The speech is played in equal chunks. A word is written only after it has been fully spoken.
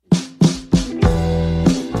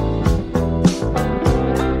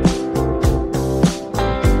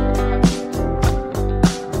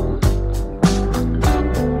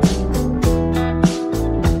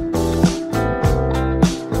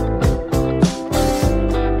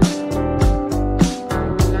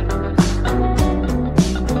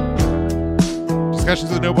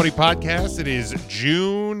Discussions of the Nobody podcast. It is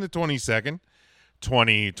June the 22nd,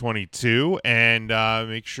 2022. And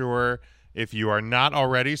make sure, if you are not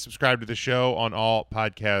already, subscribe to the show on all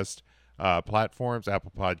podcast platforms,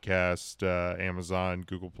 Apple Podcast, Amazon,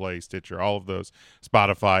 Google Play, Stitcher, all of those,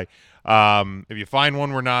 Spotify. If you find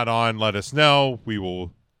one we're not on, let us know.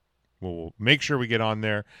 We'll make sure we get on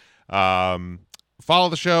there. Follow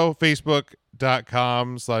the show,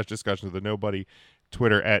 facebook.com/discussions of the nobody,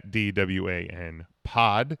 Twitter at DWAN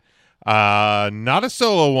pod. Not a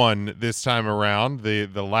solo one this time around.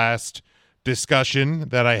 The last discussion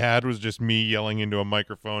that I had was just me yelling into a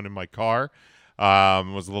microphone in my car.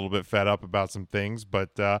 Was a little bit fed up about some things,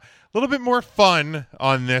 but a little bit more fun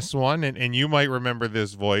on this one. And you might remember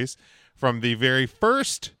this voice from the very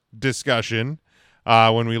first discussion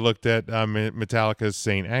when we looked at Metallica's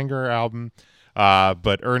Saint Anger album.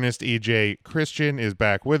 But Ernest EJ Christian is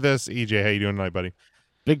back with us. EJ, how you doing tonight, buddy?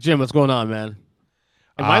 Big Jim, what's going on, man?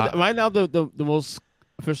 Am I now the most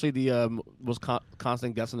officially the most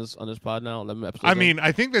constant guest on this pod now? 11 episodes. I mean,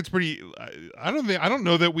 I think that's pretty. I don't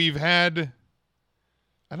know that we've had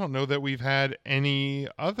any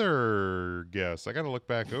other guests. I got to look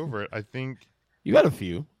back over it. I think you had a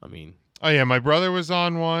few. I mean, oh yeah, my brother was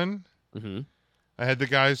on one. Mm-hmm. I had the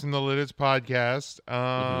guys from the Lidditz podcast.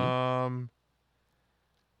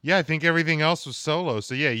 Yeah, I think everything else was solo.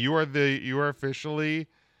 So yeah, you are officially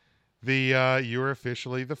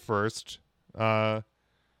the first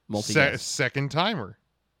second timer.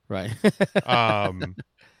 Right.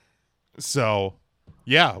 So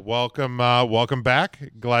yeah, welcome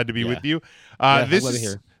back. Glad to be with you.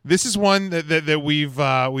 This is one that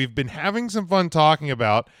we've been having some fun talking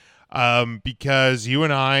about because you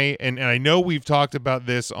and I and I know we've talked about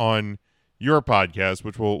this on your podcast,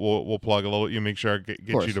 which we'll plug a little. You make sure I get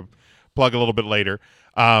you to plug a little bit later.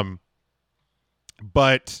 But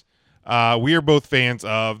we are both fans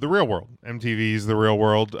of The Real World, MTV's The Real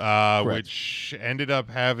World, which ended up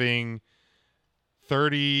having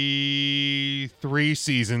 33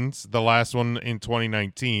 seasons. The last one in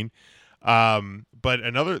 2019. But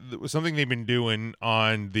something they've been doing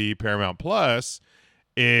on the Paramount Plus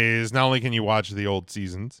is not only can you watch the old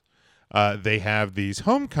seasons. They have these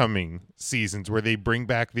homecoming seasons where they bring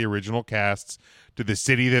back the original casts to the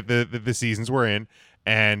city that the seasons were in,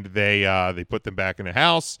 and they put them back in a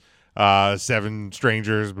house. 7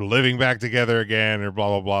 strangers living back together again, or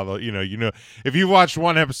blah blah blah. You know, if you've watched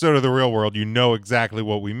one episode of The Real World, you know exactly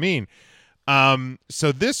what we mean.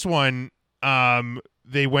 So this one,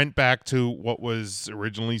 they went back to what was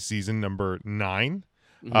originally season number 9,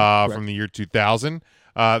 from the year 2000.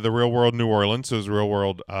 The Real World New Orleans, so it was Real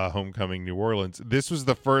World Homecoming New Orleans. This was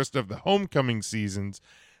the first of the homecoming seasons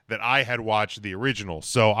that I had watched the original,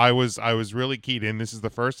 so I was really keyed in. This is the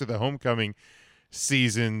first of the homecoming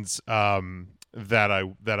seasons that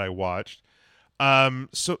I watched.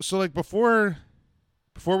 So like before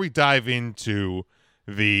we dive into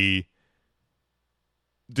the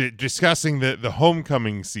discussing the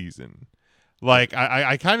homecoming season. Like,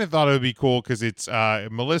 I kind of thought it would be cool because it's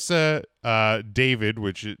Melissa David,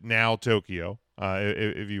 which is now Tokyo,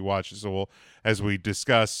 if you watch it. So as we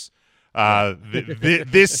discuss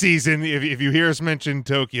this season, if you hear us mention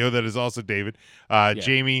Tokyo, that is also David,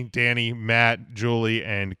 Jamie, Danny, Matt, Julie,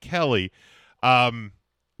 and Kelly.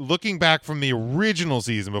 Looking back from the original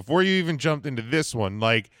season, before you even jumped into this one,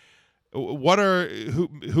 like,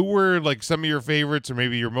 who were like some of your favorites, or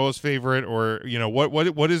maybe your most favorite, or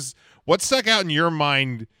what stuck out in your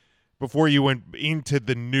mind before you went into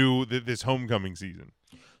this homecoming season?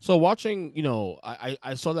 So watching,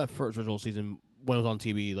 I saw that first original season when it was on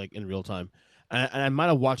TV, like in real time, and I might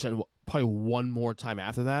have watched it probably one more time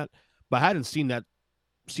after that, but I hadn't seen that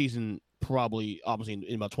season obviously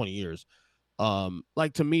in about 20 years.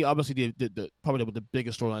 Like, to me, obviously probably the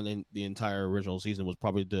biggest storyline in the entire original season was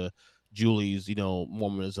probably the Julie's,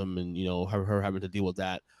 Mormonism, and her having to deal with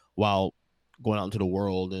that while going out into the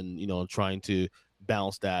world and trying to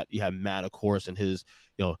balance that. You have Matt, of course, and his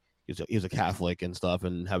he's a Catholic and stuff,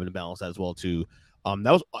 and having to balance that as well too.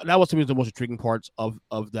 That was to me the most intriguing parts of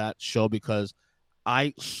that show, because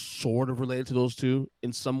I sort of related to those two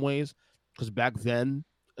in some ways, because back then,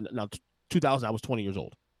 now 2000, I was 20 years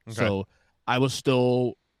old, so I was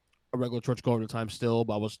still a regular churchgoer at the time still,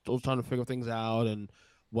 but I was still trying to figure things out and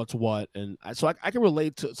what's what. And so I can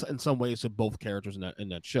relate to, in some ways, to both characters in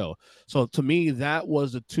that show. So to me, that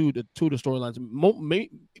was the two storylines,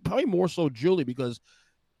 probably more so Julie, because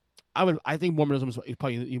I think Mormonism is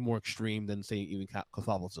probably even more extreme than, say, even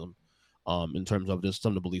Catholicism, in terms of just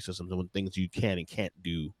some of the belief systems and things you can and can't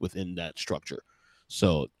do within that structure.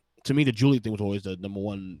 So to me, the Julie thing was always the number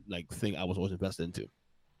one thing I was always invested into.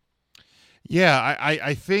 Yeah,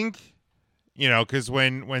 I think, because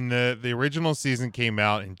when the original season came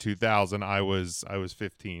out in 2000, I was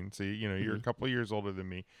 15, so you're a Hmm. couple years older than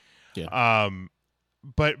me. Yeah. Um,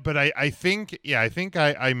 but I think, I think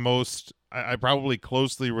I probably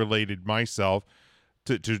closely related myself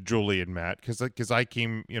to Julie and Matt, because I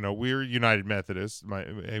came, we were United Methodist.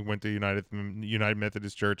 I went to United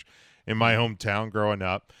Methodist Church in my Hmm. hometown growing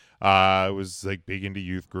up. I was like big into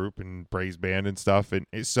youth group and praise band and stuff, and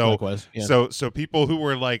so Likewise. Yeah. people who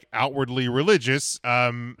were like outwardly religious,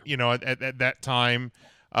 at that time,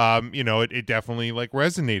 it definitely like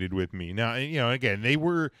resonated with me. Now, again,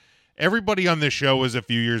 everybody on this show was a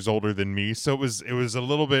few years older than me, so it was a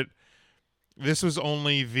little bit. This was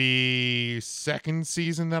only the second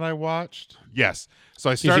season that I watched. Yes.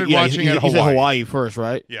 So I started watching at He said Hawaii. Hawaii first,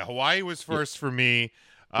 right? Yeah, Hawaii was Yeah. first for me.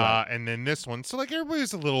 Right. And then this one. So like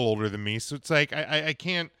everybody's a little older than me. So it's like I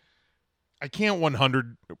can't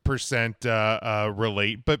 100%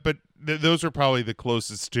 relate, but those are probably the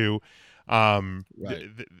closest to Right.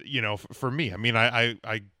 for me. I mean,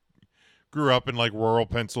 I grew up in like rural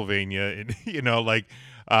Pennsylvania, and like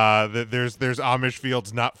there's Amish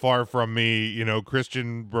fields not far from me,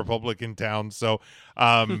 Christian Republican town. So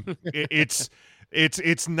it's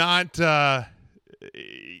not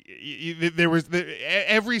there was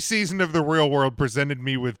every season of the Real World presented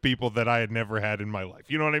me with people that I had never had in my life.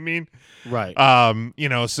 You know what I mean? Right.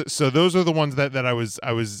 So those are the ones that I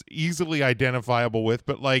was easily identifiable with,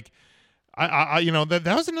 but like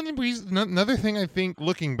that was another reason. Another thing I think,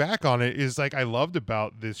 looking back on it, is like I loved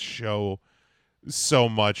about this show so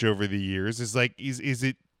much over the years is like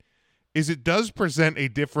it does present a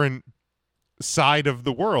different side of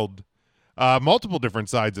the world, multiple different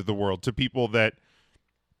sides of the world to people that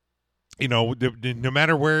no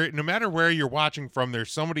matter where you're watching from,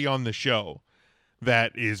 there's somebody on the show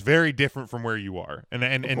that is very different from where you are, and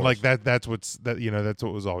like Course. that's that's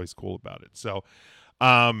what was always cool about it. So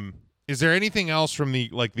is there anything else from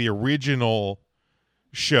the original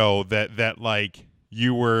show that like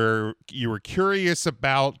you were curious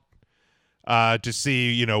about, to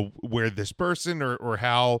see, where this person or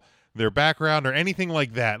how their background or anything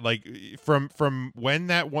like that, like from when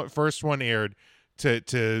first one aired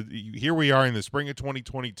to here we are in the spring of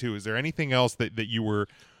 2022? Is there anything else that you were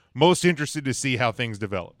most interested to see how things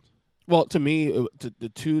developed? Well, to me, the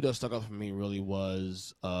two that stuck out for me really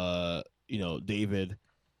was, David,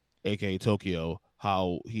 aka Tokyo,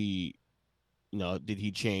 how he, did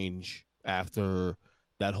he change after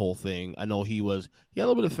that whole thing? I know he had a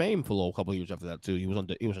little bit of fame for a couple of years after that too. He was on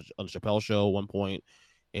the Chappelle Show at one point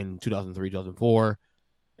in 2003, 2004,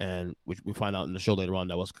 and which we find out in the show later on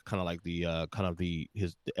that was kind of like the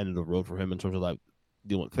end of the road for him in terms of like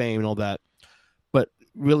dealing with fame and all that. But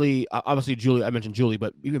really, obviously, Julie, I mentioned Julie,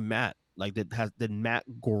 but even Matt, like, did Matt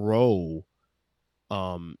grow?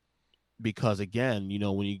 Um, because again,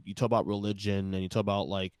 when you talk about religion and you talk about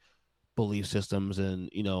like belief systems, and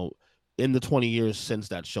in the 20 years since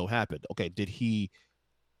that show happened, okay,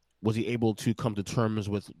 was he able to come to terms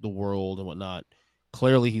with the world and whatnot?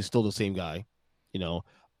 Clearly, he's still the same guy, you know.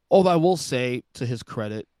 Although I will say, to his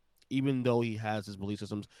credit, even though he has his belief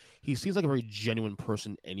systems, he seems like a very genuine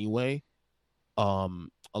person anyway.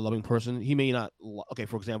 A loving person. He may not. Okay,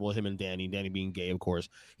 for example, him and Danny being gay, of course,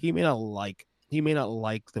 he may not like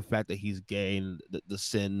the fact that he's gay and the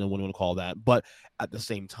sin and what you want to call that. But at the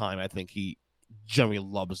same time, I think he genuinely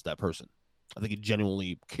loves that person. I think he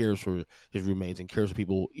genuinely cares for his roommates and cares for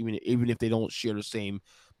people, even if they don't share the same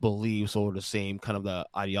beliefs or the same kind of the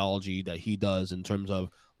ideology that he does in terms of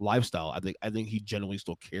lifestyle. I think he genuinely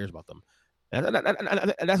still cares about them, and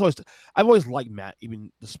that's always I've always liked Matt,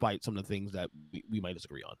 even despite some of the things that we might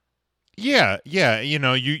disagree on. Yeah, yeah,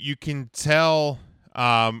 you can tell,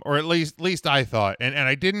 or at least I thought, and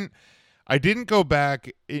I didn't go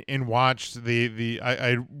back and watch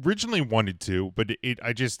I originally wanted to, but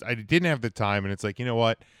I didn't have the time, and it's like, you know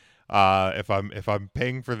what, if I'm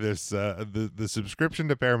paying for this, the subscription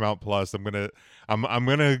to Paramount Plus, I'm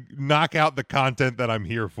gonna knock out the content that I'm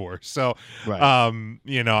here for. So Right.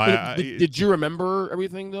 I Did you remember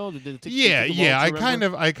everything though? Did it take yeah, you a moment yeah. to I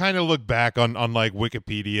remember? kind of look back on like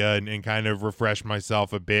Wikipedia, and kind of refresh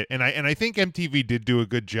myself a bit. And I think MTV did do a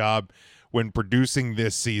good job when producing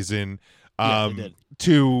this season, Yeah, they did.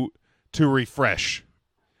 to refresh,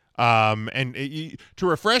 to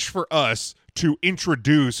refresh for us, to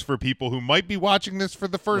introduce for people who might be watching this for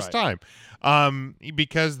the first Right. time,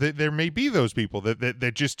 because there may be those people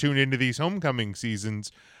that just tuned into these homecoming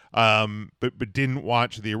seasons, but didn't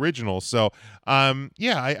watch the original. So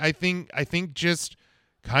yeah, I think just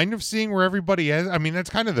kind of seeing where everybody is. I mean, that's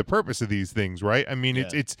kind of the purpose of these things, right? I mean, Yeah.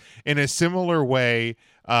 it's in a similar way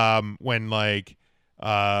when like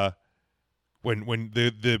when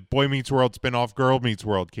the Boy Meets World spinoff Girl Meets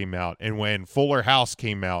World came out, and when Fuller House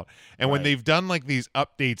came out, and when Right. they've done like these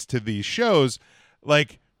updates to these shows,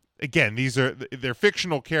 like again, they're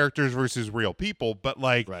fictional characters versus real people, but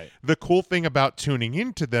like Right. the cool thing about tuning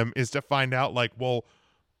into them is to find out like, well,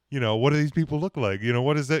 what do these people look like?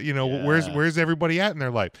 What is that? Yeah. Where's everybody at in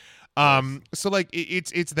their life? Yes. So like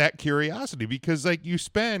it's that curiosity, because like you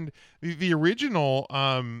spend the original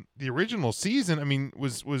season, I mean,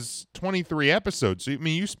 was 23 episodes. So I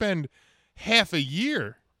mean, you spend half a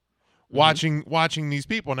year watching these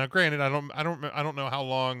people. Now, granted, I don't know how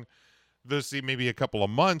long this, maybe a couple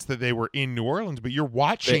of months that they were in New Orleans, but you're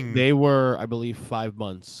watching. They were, I believe, 5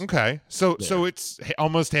 months. Okay, so there. it's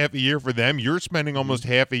almost half a year for them. You're spending almost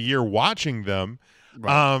half a year watching them.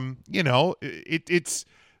 Right.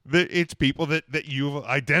 It's people that you've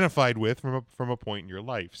identified with from a point in your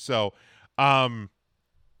life. So,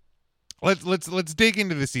 let's dig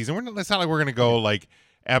into the season. It's not like we're gonna go like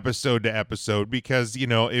episode to episode, because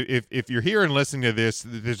if you're here and listening to this,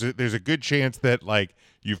 there's a good chance that like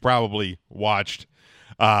you've probably watched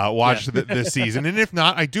the season, and if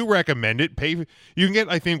not, I do recommend it. You can get,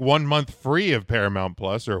 I think, 1 month free of Paramount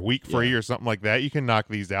Plus, or a week free, or something like that. You can knock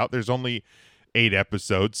these out. There's only 8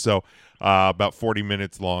 episodes, so about 40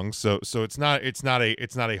 minutes long. So it's not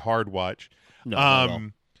a hard watch. No. Not at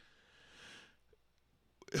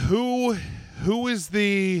all. Who is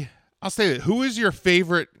the? I'll say that. Who is your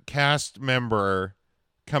favorite cast member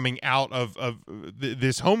coming out of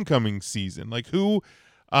this homecoming season? Like who?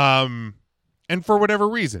 And for whatever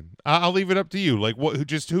reason, I'll leave it up to you. Like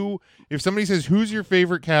who? If somebody says who's your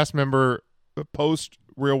favorite cast member post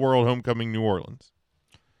Real World Homecoming New Orleans?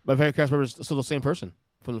 My favorite cast member is still the same person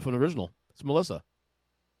from the original. It's Melissa.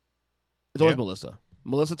 It's always Melissa.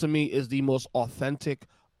 Melissa, to me, is the most authentic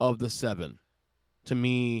of the 7. To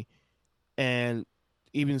me, and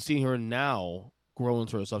even seeing her now grow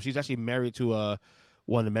into herself. She's actually married to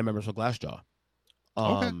one of the members of Glassjaw.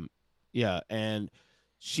 Okay. Yeah, and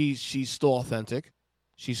she's still authentic.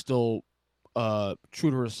 She's still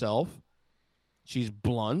true to herself. She's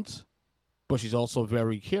blunt, but she's also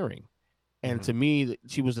very caring. And to me,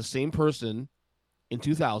 she was the same person in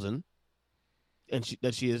 2000 and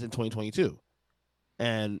that she is in 2022.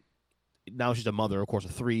 And now she's a mother, of course,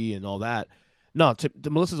 of 3 and all that. No,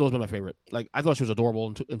 Melissa's always been my favorite. Like, I thought she was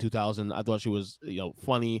adorable in 2000. I thought she was,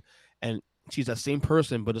 funny. And she's that same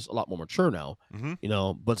person, but it's a lot more mature now,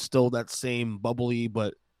 but still that same bubbly,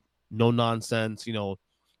 but no nonsense.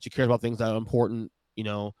 She cares about things that are important,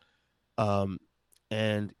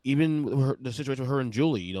 and even the situation with her and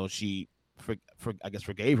Julie, she I guess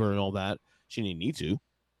forgave her and all that. She didn't need to,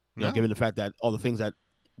 given the fact that all the things that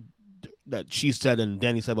she said and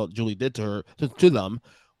Danny said about Julie did to her, to them,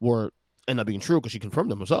 were end up being true because she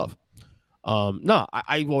confirmed them herself. No,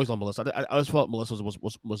 I always loved Melissa. I always felt Melissa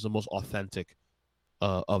was the most authentic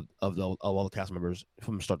of all the cast members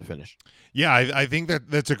from start to finish. Yeah, I think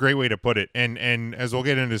that's a great way to put it. And as we'll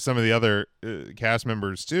get into some of the other cast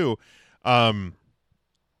members too, some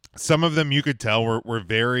of them you could tell were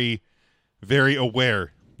very, very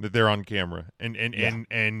aware that they're on camera,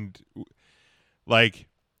 and like.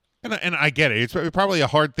 And I get it. It's probably a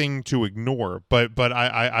hard thing to ignore, but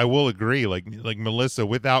I will agree. Like Melissa,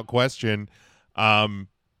 without question, I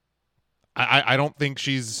don't think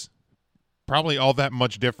she's probably all that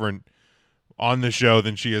much different on the show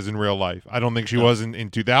than she is in real life. I don't think she was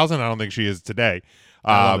in 2000. I don't think she is today,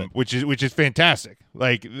 which is fantastic.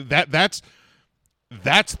 Like that's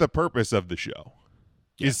the purpose of the show,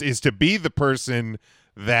 is to be the person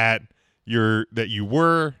that you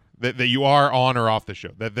were. That you are on or off the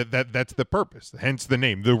show. That's the purpose. Hence the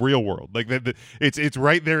name, The Real World. Like it's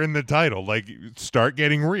right there in the title. Like, start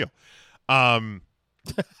getting real. For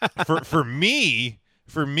me,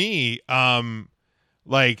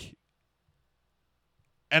 like,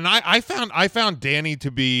 and I found Danny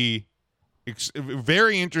to be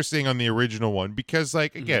very interesting on the original one, because,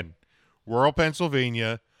 like, again, rural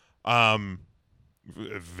Pennsylvania,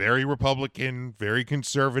 very Republican, very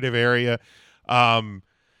conservative area.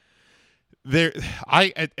 At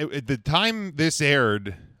the time this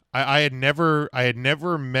aired, I had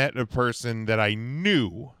never met a person that I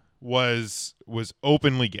knew was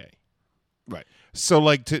openly gay. Right. So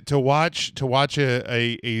like to watch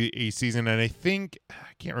a season, and I think,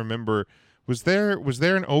 I can't remember, was there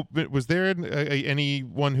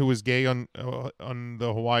anyone who was gay on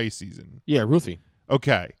the Hawaii season? Yeah, Ruthie.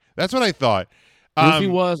 Okay, that's what I thought. Ruthie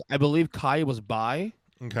was, I believe Kai was bi.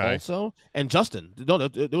 Okay. also, and Justin. No,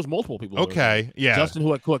 there was multiple people. Okay. Yeah. Justin,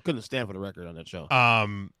 who I couldn't stand for the record on that show.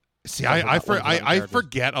 See, One of the I characters.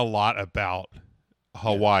 forget a lot about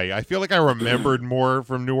Hawaii. I feel like I remembered more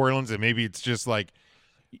from New Orleans, and maybe it's just like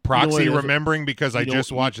proxy remembering because I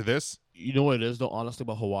just watched this. You know what it is, though, honestly,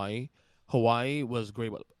 about Hawaii? Hawaii was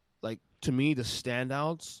great, but like to me, the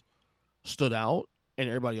standouts stood out, and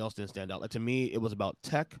everybody else didn't stand out. Like to me, it was about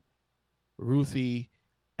Tech, Ruthie,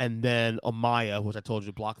 and then Amaya, which I told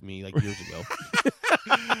you blocked me like years ago.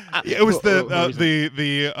 It was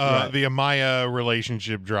the Amaya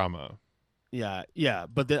relationship drama. Yeah.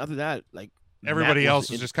 But then after that, like everybody else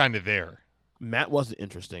was just kind of there. Matt wasn't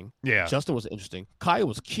interesting. Yeah. Justin wasn't interesting. Kaya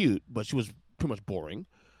was cute, but she was pretty much boring.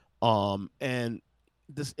 And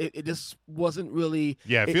this it just wasn't really.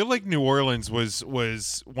 Yeah, I feel like New Orleans was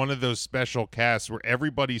one of those special casts where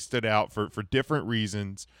everybody stood out for different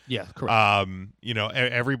reasons. Yeah, correct.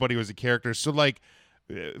 Everybody was a character. So like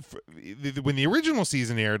when the original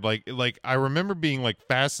season aired, like I remember being like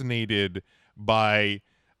fascinated by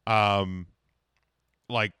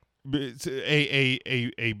like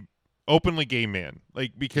a openly gay man,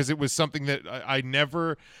 like because it was something that I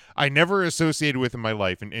never associated with in my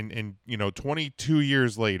life, and 22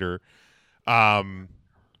 years later,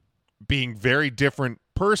 being very different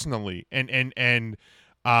personally, and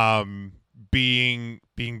being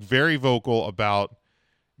very vocal about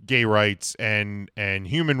gay rights and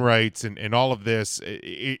human rights and all of this.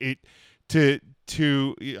 I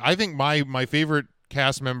think my favorite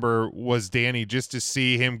cast member was Danny, just to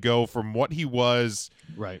see him go from what he was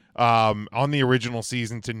right on the original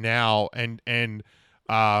season to now, and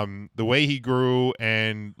the way he grew,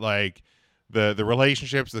 and like the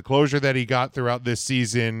relationships, the closure that he got throughout this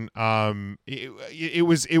season. It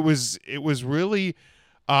was really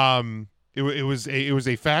it was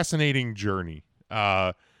a fascinating journey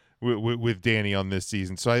with Danny on this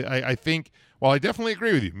season. So I think, well, I definitely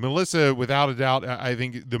agree with you, Melissa, without a doubt, I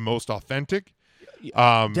think the most authentic.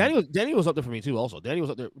 Danny was up there for me too. Also, Danny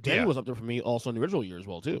was up there. Danny was up there for me also in the original year as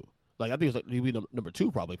well too. Like I think he'd be number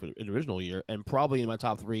 2 probably in the original year, and probably in my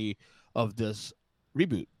top 3 of this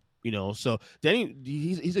reboot. So Danny,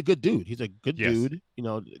 he's a good dude. He's a good dude.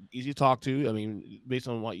 Easy to talk to. I mean, based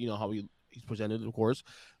on what how he's presented, of course.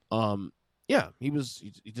 Yeah, he just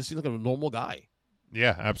seems like a normal guy.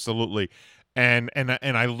 Yeah, absolutely. And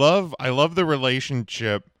I love the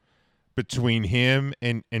relationship between him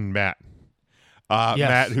and Matt. Yes.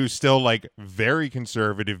 Matt, who's still like very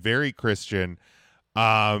conservative, very Christian,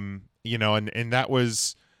 and that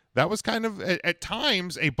was kind of at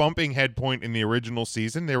times a bumping head point in the original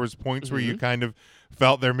season. There was points where you kind of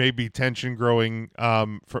felt there may be tension growing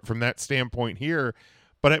from that standpoint here,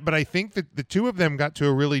 but I think that the two of them got to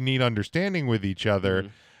a really neat understanding with each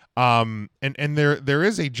other, and there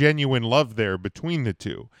is a genuine love there between the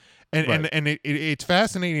two, and it's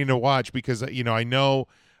fascinating to watch because I know.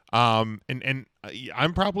 And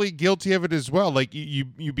I'm probably guilty of it as well. Like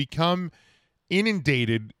you become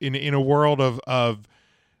inundated in a world of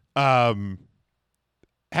having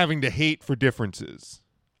to hate for differences,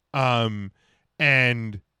 and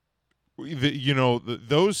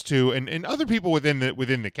those two and other people within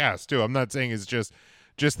the cast too. I'm not saying it's just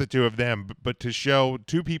the two of them, but to show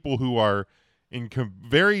two people who are in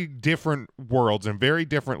very different worlds and very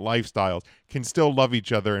different lifestyles can still love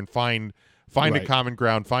each other and find a common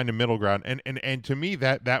ground, find a middle ground, and to me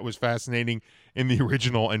that was fascinating in the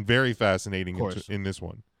original and very fascinating in this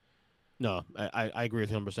one. No, I agree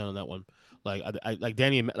with you 100% on that one. Like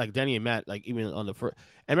Danny and Matt, like even on the first,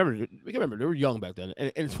 and remember they were young back then,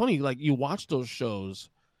 and it's funny, like you watch those shows,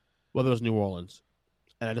 whether it was New Orleans,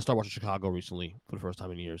 and I just started watching Chicago recently for the first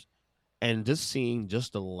time in years, and just seeing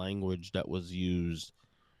just the language that was used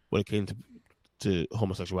when it came to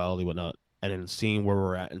homosexuality, whatnot. And then seeing where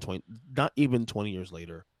we're at in not even 20 years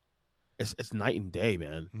later, it's night and day,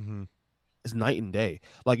 man. Mm-hmm. It's night and day.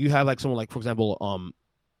 Like you have like someone like, for example, on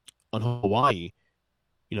Hawaii,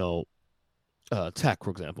 Tech, for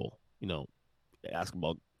example, ask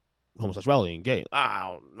about homosexuality and gay.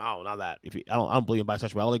 No, not that. I don't believe in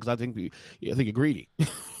bisexuality because I think you're greedy.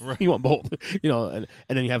 Right. You want both, and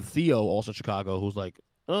then you have Theo, also Chicago, who's like,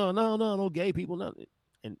 oh no gay people, no.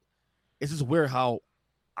 And it's just weird how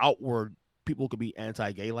outward people could be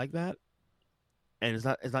anti-gay like that, and it's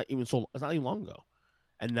not even long ago,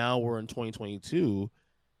 and now we're in 2022.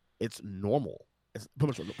 It's normal. It's pretty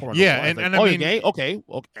much and I mean, you're gay, okay,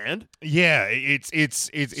 and yeah, it's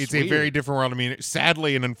a very different world. I mean,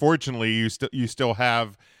 sadly and unfortunately, you still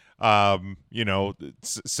have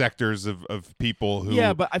sectors of people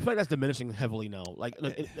who but I feel like that's diminishing heavily now. Like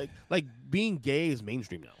being gay is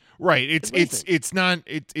mainstream now. Right. It's mainstream.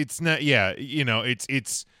 It's not. Yeah.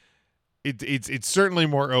 It's certainly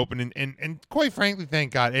more open and quite frankly,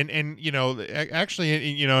 thank God. And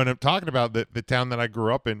actually, and I'm talking about the town that I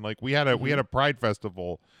grew up in. Like we had a Pride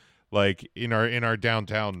festival, like in our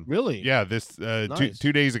downtown. Really? Yeah, this Nice.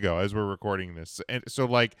 2 days ago as we're recording this, and so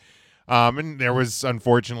like, and there was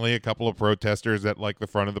unfortunately a couple of protesters at like the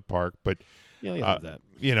front of the park, but Yeah, you have that.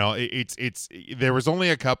 it's there was only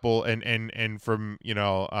a couple, and from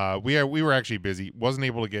we were actually busy, wasn't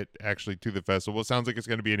able to get actually to the festival. It sounds like it's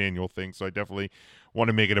going to be an annual thing, so I definitely want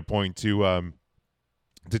to make it a point to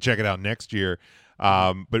check it out next year.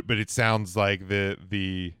 But it sounds like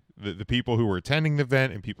the people who were attending the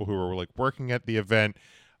event and people who were like working at the event,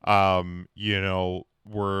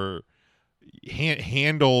 were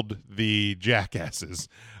handled the jackasses,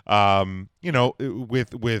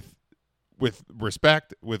 with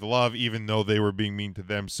respect, with love, even though they were being mean to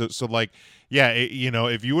them. So like, yeah,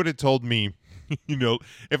 if you would have told me,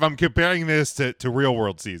 if I'm comparing this to Real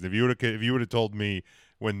World Season, if you would have told me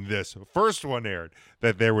when this first one aired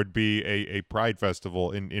that there would be a Pride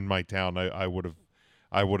festival in my town, I would have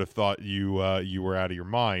thought you were out of your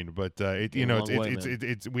mind. But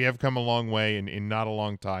it's we have come a long way in not a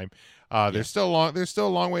long time. There's still a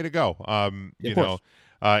long way to go.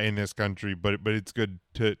 In this country, but it's good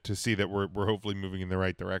to see that we're hopefully moving in the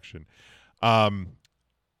right direction.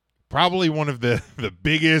 Probably one of the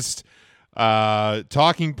biggest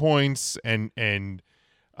talking points and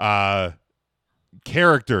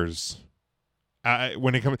characters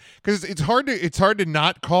when it comes, because it's hard to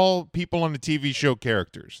not call people on the TV show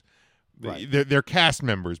characters. Right. They're cast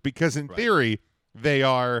members, because in theory they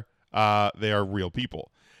are real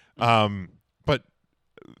people. But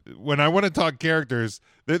when I want to talk characters,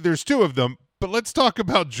 there's two of them, but let's talk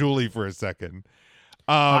about Julie for a second.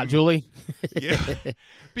 Julie. Yeah,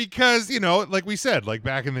 because like we said, like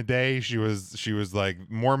back in the day, she was like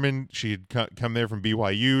Mormon. She had come there from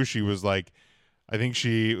BYU. She was like, I think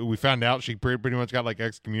we found out she pretty much got like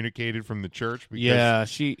excommunicated from the church. Because, yeah,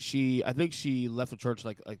 I think she left the church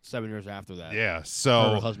like 7 years after that. Yeah,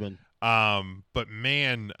 so her husband. But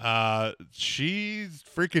man, she's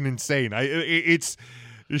freaking insane.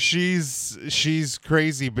 She's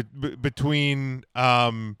crazy, but between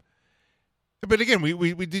but again,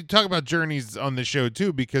 we did talk about journeys on the show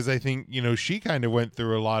too, because I think she kind of went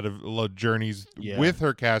through a lot of journeys with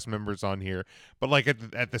her cast members on here. But like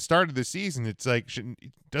at the start of the season, it's like she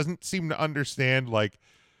doesn't seem to understand like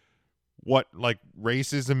what like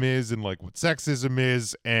racism is and like what sexism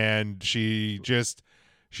is, and she just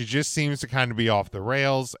seems to kind of be off the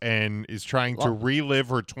rails and is trying to relive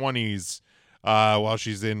her 20s while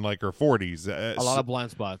she's in like her 40s. A lot of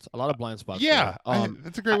blind spots. Yeah,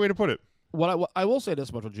 that's a great way to put it. What I will say this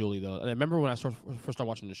about Julie though, and I remember when I first started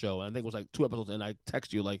watching the show, and I think it was like 2 episodes, and I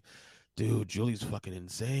text you like, "Dude, Julie's fucking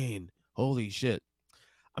insane! Holy shit!"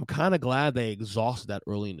 I'm kind of glad they exhausted that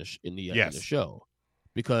early in the show,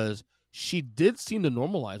 because she did seem to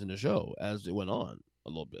normalize in the show as it went on a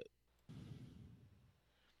little bit.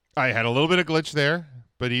 I had a little bit of glitch there,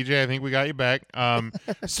 but EJ, I think we got you back.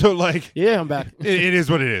 So like, yeah, I'm back. it is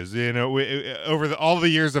what it is. Over all the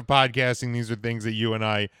years of podcasting, these are things that you and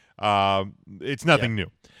I. It's nothing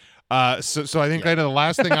new. So I think kind of the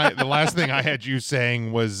last thing I had you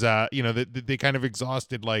saying was that they kind of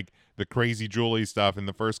exhausted like the crazy Julie stuff in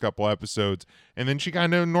the first couple episodes, and then she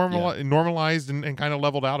kind of normalized and kind of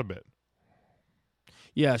leveled out a bit.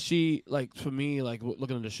 Yeah, she, like, for me, like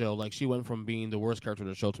looking at the show, like she went from being the worst character in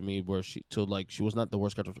the show to me, where she was not the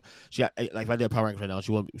worst character. She like, if I did a power rankings right now,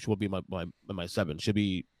 she would be my 7. She'd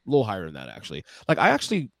be a little higher than that actually. Like I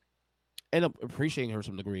actually end up appreciating her to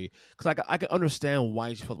some degree, because I can understand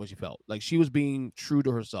why she felt the way she felt. Like she was being true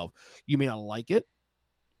to herself. You may not like it,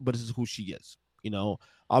 but this is who she is.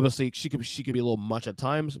 Obviously she could be a little much at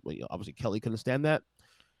times. But, obviously Kelly couldn't stand that,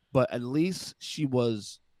 but at least she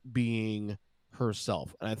was being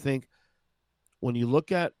herself. And I think when you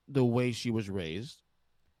look at the way she was raised,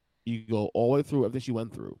 you go all the way through everything she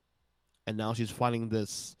went through, and now she's finding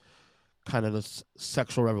this kind of this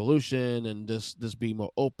sexual revolution and this being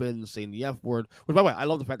more open, saying the F word. Which, by the way, I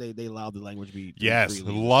love the fact that they allowed the language to be yes,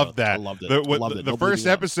 love that. I loved it. The first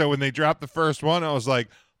episode when they dropped the first one, I was like,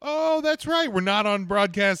 oh, that's right. We're not on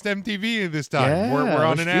broadcast MTV this time. Yeah, we're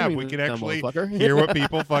on an app. We can actually hear what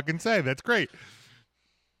people fucking say. That's great.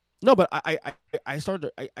 No, but I got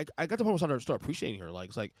the point where I started to start appreciating her. Like,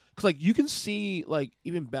 it's like, because like you can see, like,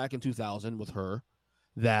 even back in 2000 with her,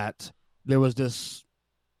 that there was this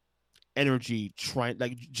energy trying,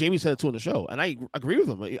 like Jamie said it too in the show, and I agree with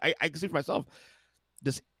him. I can see for myself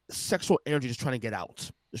this sexual energy just trying to get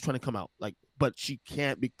out, just trying to come out, like, but she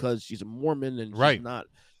can't because she's a Mormon and she's not.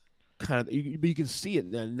 kind of you can see it,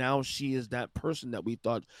 and now she is that person that we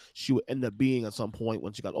thought she would end up being at some point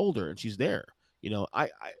when she got older, and she's there. I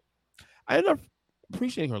ended up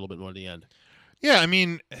appreciating her a little bit more at the end. Yeah, I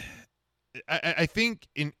mean, I think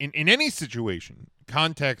in any situation,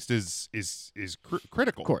 context is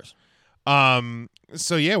critical. Of course.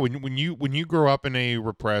 So yeah, when you grow up in a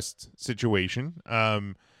repressed situation,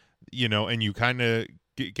 and you kind of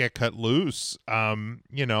get cut loose,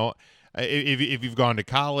 if you've gone to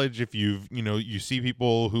college, if you see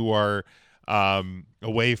people who are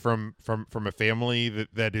away from a family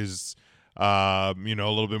that is a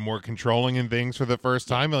little bit more controlling in things for the first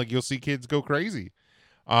time, like you'll see kids go crazy.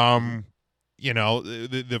 The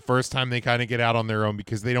first time they kind of get out on their own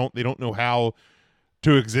because they don't know how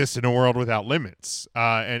to exist in a world without limits.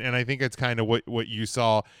 And I think that's kind of what you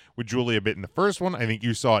saw with Julie a bit in the first one. I think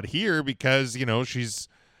you saw it here because, she's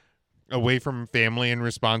away from family and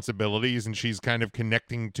responsibilities, and she's kind of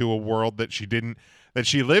connecting to a world that she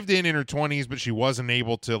lived in her 20s, but she wasn't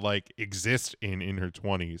able to like exist in her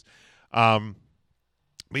 20s.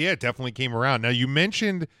 But yeah, it definitely came around. Now you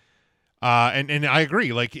mentioned, and I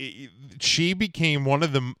agree, like she became one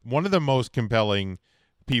of the most compelling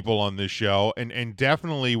people on this show, and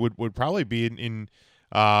definitely would probably be in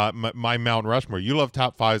my Mount Rushmore. You love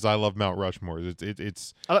top fives, I love Mount Rushmores.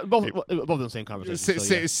 It's both in the same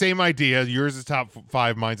conversation. Same idea. Yours is top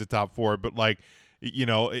five, mine's a top four. But like,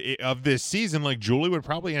 of this season, like Julie would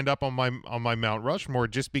probably end up on my Mount Rushmore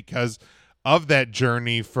just because of that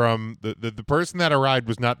journey from the person that arrived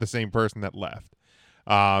was not the same person that left.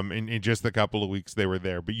 In just a couple of weeks they were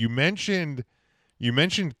there. But you mentioned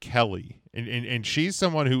Kelly, and she's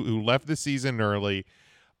someone who left the season early.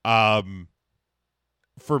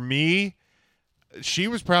 For me, she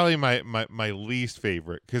was probably my least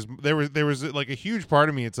favorite because there was like a huge part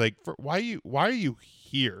of me. It's like, why are you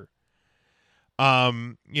here?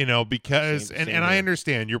 Because same I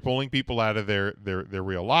understand you're pulling people out of their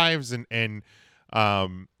real lives and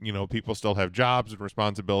people still have jobs and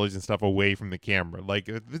responsibilities and stuff away from the camera. Like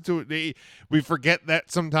we forget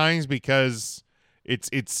that sometimes because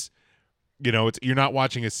it's you're not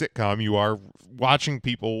watching a sitcom, you are watching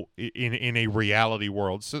people in a reality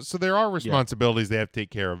world. So there are responsibilities they have to take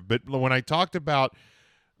care of. But when I talked about,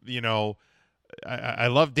 I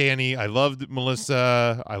love Danny, I loved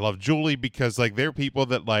Melissa, I love Julie because like they're people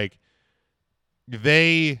that like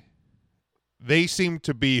they seem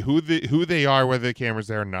to be who they are, whether the camera's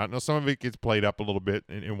there or not. Now some of it gets played up a little bit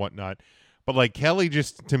and whatnot. But like Kelly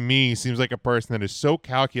just to me seems like a person that is so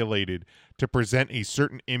calculated to present a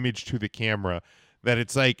certain image to the camera that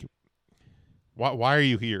it's like, why are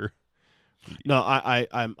you here? No,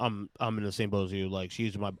 I'm in the same boat as you. Like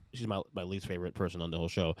she's my least favorite person on the whole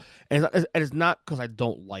show, and it's not because I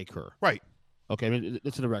don't like her. Right. Okay, I mean,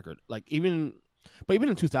 it's to the record. Like even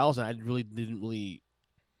in 2000, I really didn't really.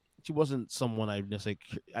 She wasn't someone I necessarily.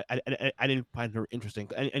 I didn't find her interesting,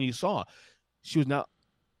 and you saw, she was not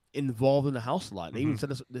involved in the house a lot. They even said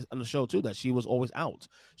this on the show too, that she was always out.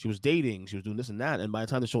 She was dating. She was doing this and that. And by the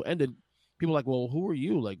time the show ended, people were like, "Well, who are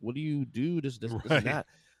you? Like, what do you do? This and that."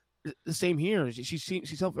 The same here. She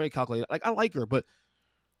felt very calculated. Like I like her, but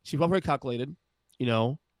she felt very calculated.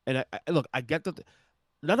 And I look, I get that.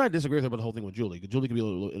 Not that I disagree with her about the whole thing with Julie. Julie can be a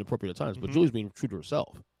little inappropriate at times, but Julie's being true to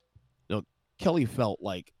herself. Kelly felt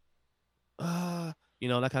like, that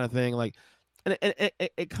kind of thing. Like, and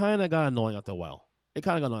it kind of got annoying after a while. It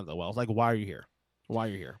kind of got annoying after a while. It's like, why are you here? Why are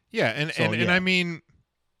you here? Yeah, and I mean,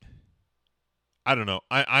 I don't know.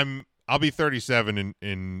 I'll be 37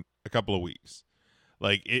 in a couple of weeks.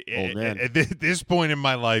 Like at this point in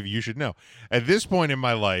my life, you should know. At this point in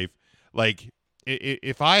my life, like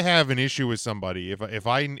if I have an issue with somebody, if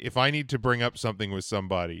I need to bring up something with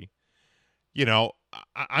somebody,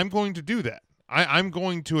 I'm going to do that. I'm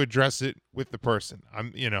going to address it with the person. I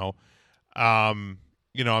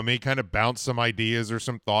may kind of bounce some ideas or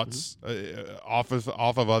some thoughts off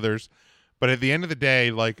of others, but at the end of the day,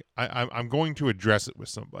 like I'm going to address it with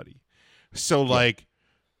somebody. So like,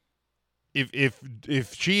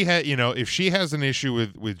 if she had, if she has an issue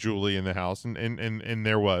with Julie in the house, and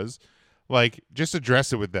there was, like, just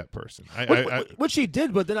address it with that person. Which she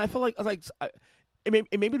did, but then I felt like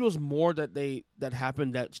maybe it was more that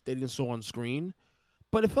happened that they didn't show on screen,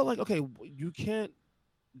 but it felt like, okay, you can't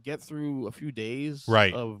get through a few days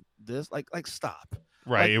of this, like stop.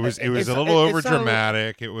 Right. Like, it was a little over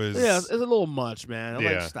dramatic. It was it's a little much, man.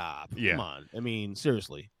 Yeah. Like stop. Yeah. Come on. I mean,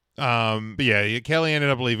 seriously. But yeah, Kelly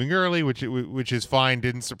ended up leaving early, which is fine.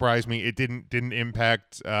 Didn't surprise me. It didn't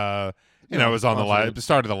impact. It was on the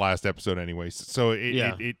start of the last episode anyway, so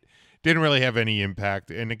it didn't really have any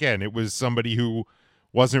impact. And again, it was somebody who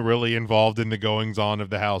wasn't really involved in the goings on of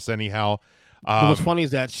the house anyhow. But what's funny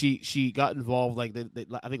is that she got involved. Like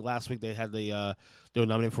I think last week they had they were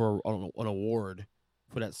nominated for an award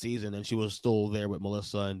for that season, and she was still there with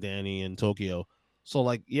Melissa and Danny and Tokyo. So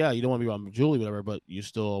like, yeah, you don't want to be around Julie, whatever, but you're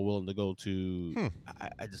still willing to go to.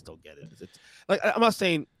 I just don't get it. It's like I'm not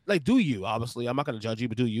saying like do you. Obviously, I'm not going to judge you,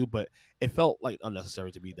 but do you? But it felt like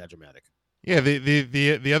unnecessary to be that dramatic. Yeah,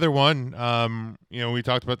 the other one, we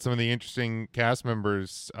talked about some of the interesting cast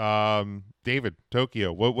members. David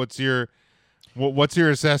Tokyo, what's your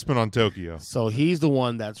assessment on Tokyo? So he's the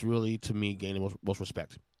one that's really, to me, gaining most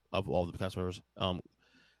respect of all the cast members.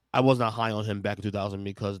 I was not high on him back in 2000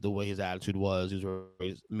 because the way his attitude was, he was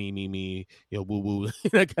always me, woo woo,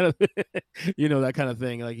 that kind of, that kind of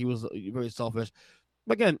thing. Like he was very selfish.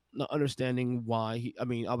 But again, not understanding why.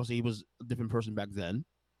 Obviously he was a different person back then.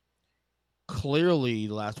 Clearly,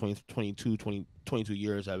 the last 22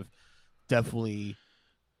 years have definitely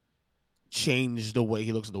changed the way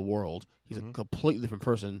he looks at the world. He's a completely different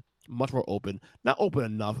person, much more open. Not open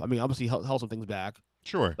enough. Obviously, held some things back.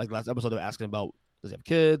 Sure. Like last episode, they were asking about does he have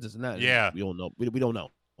kids, this and that. Yeah. We don't know. We don't know.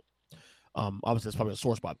 Obviously, that's probably a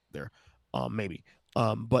sore spot there. Maybe.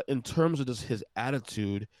 But in terms of just his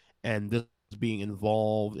attitude and this being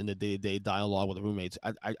involved in the day-to-day dialogue with the roommates,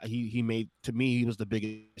 he made, to me, he was the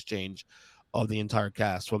biggest change of the entire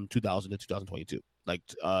cast from 2000 to 2022. Like,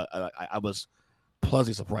 I was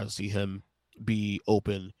pleasantly surprised to see him be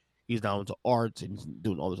open. He's now into art and he's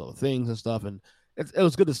doing all these other things and stuff, and it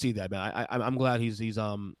was good to see that, man. I'm glad he's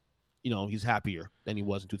happier than he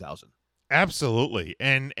was in 2000. Absolutely,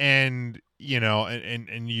 and you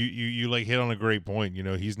like hit on a great point.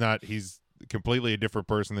 He's completely a different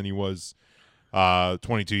person than he was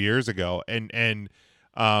 22 years ago, and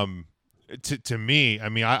to me,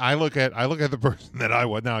 I look at the person that I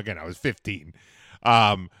was. Now again, I was 15.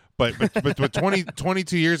 But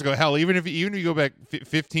 22 years ago, hell, even if you go back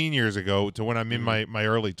 15 years ago to when I'm in my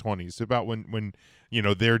early 20s, about when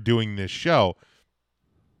they're doing this show,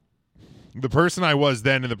 the person I was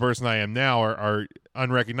then and the person I am now are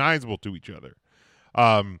unrecognizable to each other.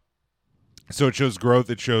 So it shows growth,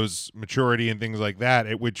 it shows maturity and things like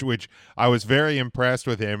that. Which I was very impressed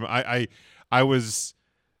with him. I was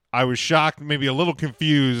shocked, maybe a little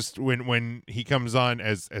confused when he comes on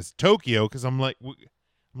as Tokyo, because I'm like,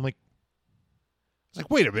 it's like,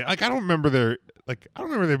 wait a minute, like I don't remember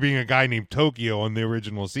there being a guy named Tokyo on the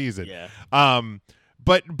original season. Yeah.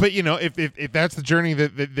 But if that's the journey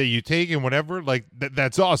that you take and whatever, like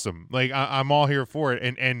that's awesome. Like I'm all here for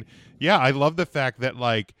it. And yeah, I love the fact that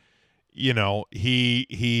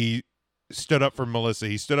he stood up for Melissa,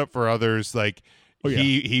 he stood up for others. Like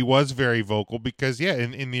he was very vocal because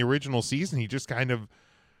in the original season he just kind of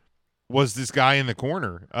was this guy in the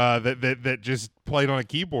corner that just played on a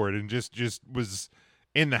keyboard and just was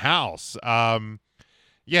in the house.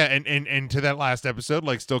 Yeah, and to that last episode,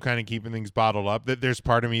 like still kind of keeping things bottled up. That there's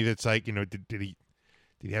part of me that's like, did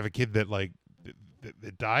he have a kid that like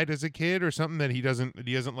that died as a kid or something that he doesn't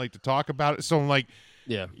like to talk about it? So I'm like,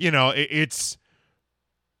 yeah, it's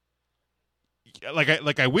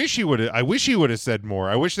like I wish he would have said more.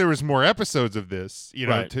 I wish there was more episodes of this,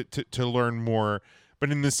 right, to learn more.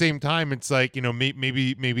 But in the same time, it's like,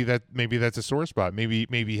 maybe that's a sore spot. Maybe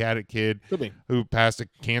he had a kid who passed a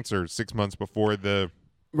cancer 6 months before the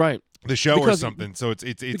show or something. So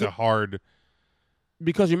it's a hard,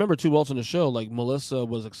 because you remember too, also in the show, like Melissa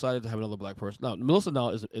was excited to have another black person. Now Melissa now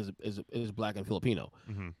is black and Filipino,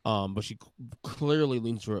 but she clearly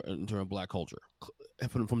leans into her black culture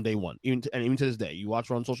from day one, even to this day. You watch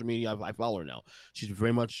her on social media. I follow her now. She's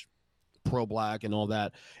very much pro-black and all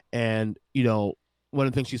that. And one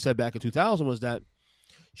of the things she said back in 2000 was that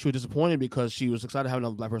she was disappointed because she was excited to have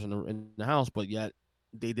another black person in the house, but yet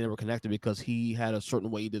they never connected because he had a certain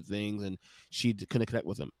way he did things and she couldn't connect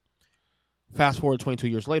with him. Fast forward 22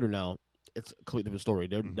 years later now, it's a completely different story.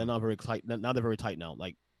 They're not very tight. Now they're very tight now.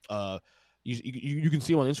 Like you can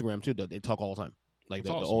see on Instagram too that they talk all the time. Like they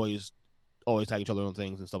always tag each other on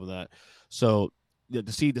things and stuff like that. So to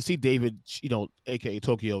see David, aka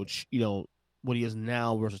Tokyo, what he is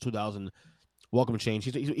now versus 2000. Welcome change.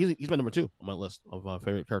 He's my number 2 on my list of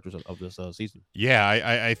favorite characters of this season. Yeah,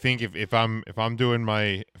 I think if I'm doing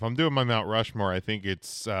my Mount Rushmore, I think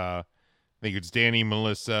it's Danny,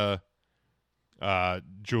 Melissa,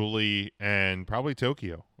 Julie, and probably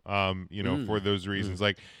Tokyo. For those reasons,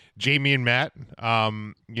 like Jamie and Matt.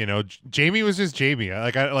 Jamie was just Jamie.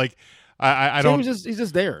 I don't. He's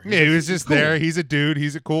just there. Yeah, he was just cool. There. He's a dude.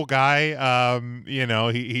 He's a cool guy.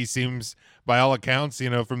 He seems, by all accounts,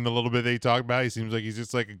 from the little bit they talk about, he seems like he's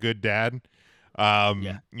just like a good dad.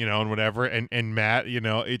 And whatever. And Matt,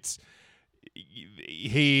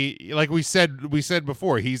 he, like we said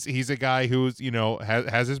before, he's a guy who's,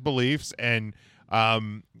 has his beliefs, and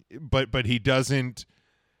but he doesn't.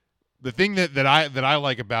 The thing that I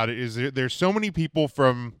like about it is there's so many people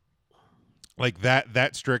from like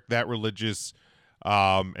that strict, that religious,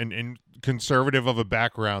 and conservative of a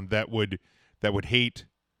background that would hate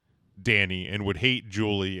Danny and would hate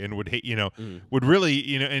Julie and would hate, would really,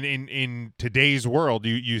 in today's world,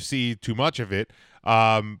 you see too much of it.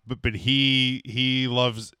 But he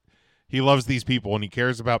loves these people, and he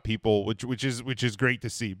cares about people, which is great to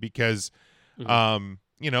see, because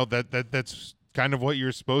that's kind of what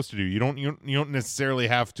you're supposed to do. You don't necessarily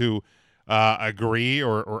have to agree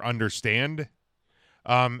or understand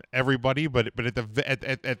everybody, but at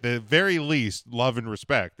the very least, love and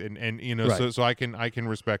respect, and Right. so I can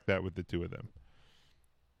respect that with the two of them.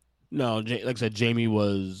 No, like I said, Jamie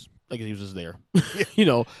was like he was just there.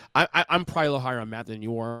 Yeah. I'm probably a little higher on Matt than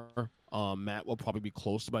you are. Matt will probably be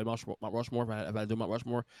close to my Mount Rushmore if I had to do Mount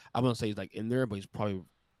Rushmore. I wouldn't say he's like in there, but he's probably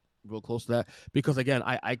real close to that, because again,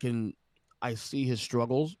 I see his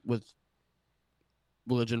struggles with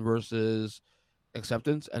religion versus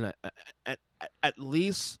acceptance, and at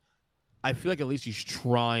least I feel like at least he's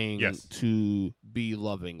trying Yes. to be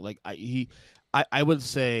loving. Like I would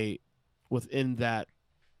say within that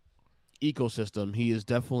ecosystem, he is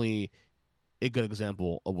definitely a good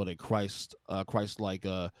example of what a Christ-like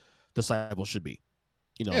disciple should be.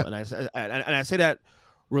 Yeah. And I say that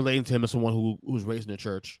relating to him as someone who was raised in the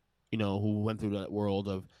church, who went through that world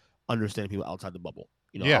of understanding people outside the bubble.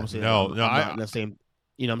 Yeah. Obviously, No. I'm No. not in the same.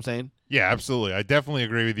 You know what I'm saying? Yeah. Absolutely. I definitely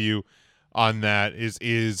agree with you on that. You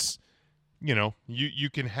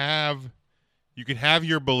can have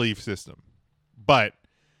your belief system, but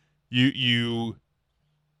you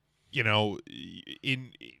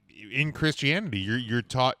in Christianity, you're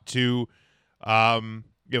taught to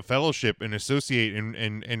fellowship and associate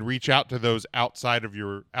and reach out to those outside of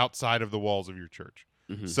the walls of your church.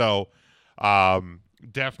 Mm-hmm. So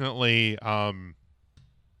definitely,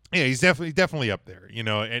 yeah, he's definitely up there,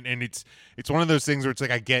 and it's one of those things where it's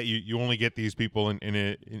like, I get you only get these people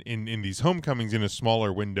in these homecomings in a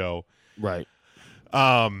smaller window. Right.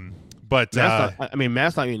 But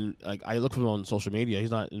Matt's not even like, I look for him on social media.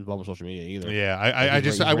 He's not involved with social media either. yeah,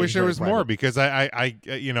 I wish there was more, because I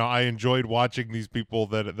enjoyed watching these people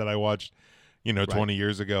that I watched, 20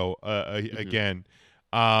 years ago again.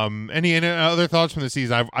 Any other thoughts from the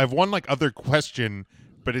season? I've one like other question,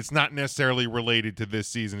 but it's not necessarily related to this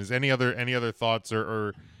season. Is any other thoughts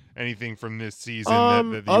or anything from this season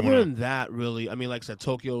that you other wanna... than that, really, I mean, like I said,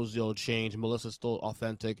 Tokyo's change. Melissa's still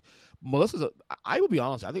authentic. I will be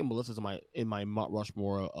honest, I think Melissa's in my Mount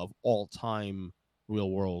Rushmore of all time Real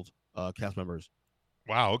World cast members.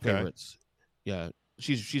 Wow, okay. Favorites. Yeah,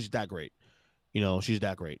 she's that great. She's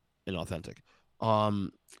that great and authentic.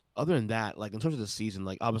 Other than that, like in terms of the season,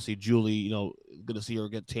 like obviously Julie, good to see her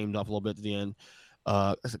get tamed off a little bit at the end.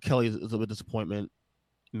 I said Kelly is a little bit disappointment.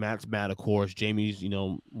 Matt's mad, of course. Jamie's,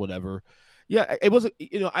 whatever. Yeah, it was.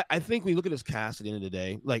 I think when you look at this cast at the end of the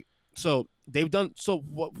day, like, so they've done. So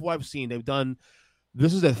what I've seen, they've done.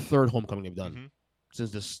 This is their third homecoming they've done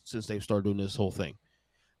since they've started doing this whole thing.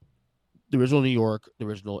 The original New York, the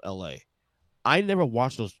original L.A. I never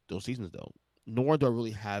watched those seasons though, nor do I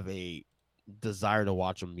really have a desire to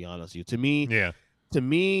watch them. To be honest with you, to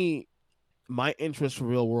me, my interest for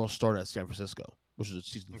Real World started at San Francisco, which is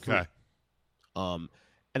season 3.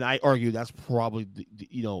 And I argue that's probably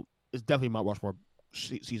it's definitely Mount Rushmore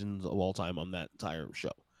seasons of all time on that entire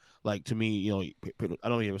show. Like, to me, I don't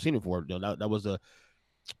know if you've ever seen it before. That was the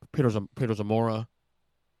Pedro Zamora.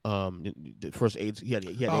 The first AIDS he had.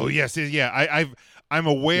 Oh, AIDS. yes, yeah. I'm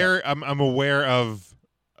aware. Yeah. I'm aware of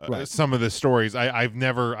some of the stories. I've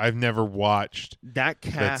never watched that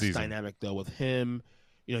cast dynamic though with him.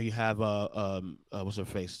 You have what's her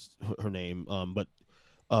face? Her name. But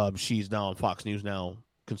she's now on Fox News now.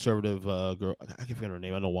 Conservative girl. I can't forget her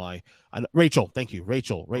name. I don't know why. Rachel. Thank you,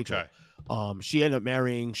 Rachel. Okay. She ended up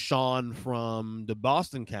marrying Sean from the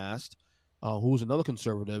Boston cast, who's another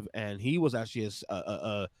conservative, and he was actually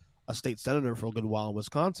a state senator for a good while in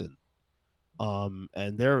Wisconsin.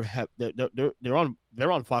 And they're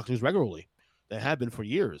on Fox News regularly. They have been for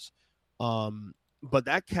years. But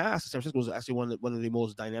that cast, San Francisco, was actually one of the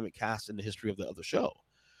most dynamic casts in the history of the show.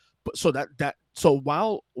 But so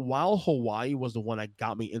while Hawaii was the one that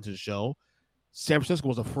got me into the show, San Francisco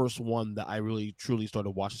was the first one that I really truly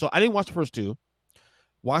started watching. So I didn't watch the first two.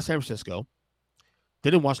 Watched San Francisco.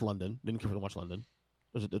 Didn't watch London. Didn't care to watch London.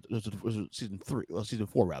 It was season 3, or season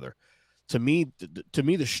 4 rather. To me,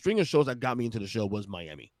 the string of shows that got me into the show was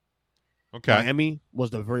Miami. Okay. Miami was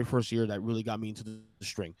the very first year that really got me into the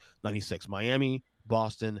string. 96. Miami,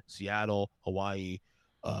 Boston, Seattle, Hawaii,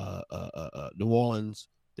 New Orleans,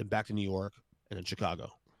 then back to New York, and then Chicago.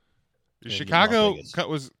 And Las Vegas.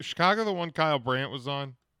 Was Chicago the one Kyle Brandt was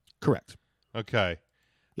on? Correct. Okay.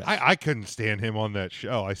 Yes. I couldn't stand him on that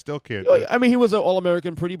show. I still can't. I mean, he was an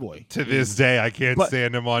All-American pretty boy. To this day, I can't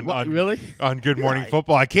stand him on really on Good Morning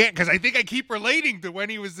Football. I can't because I think I keep relating to when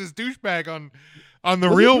he was this douchebag on the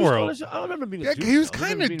Was Real he World. I don't remember being Yeah, he was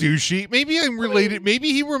kind of douchey. Maybe I'm related.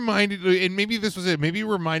 Maybe he reminded, and maybe this was it. Maybe he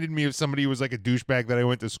reminded me of somebody who was like a douchebag that I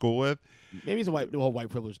went to school with. Maybe it's the whole white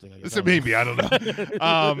privilege thing. I guess. So maybe I don't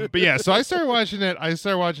know. But yeah, so I started watching it. I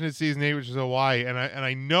started watching it season 8, which is Hawaii, and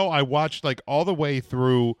I know I watched like all the way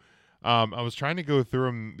through. I was trying to go through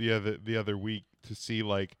them the other week to see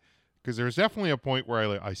like because there was definitely a point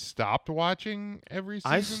where I stopped watching every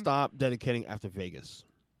season. I stopped dedicating after Vegas.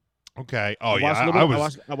 Okay. Oh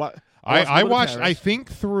I watched. I think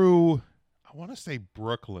through. I want to say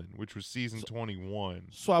Brooklyn, which was season 21.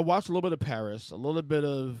 So I watched a little bit of Paris, a little bit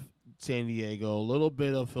of San Diego, a little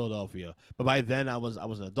bit of Philadelphia. But by then I was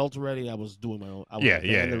an adult already. I was doing my own.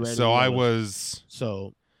 Yeah. So I was.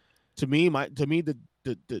 So to me the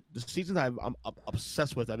seasons I'm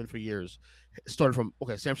obsessed with. I've been for years. Started from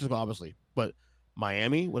San Francisco obviously, but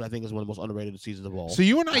Miami, what I think is one of the most underrated seasons of all. So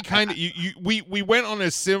you and I kind of we went on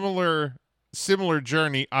a similar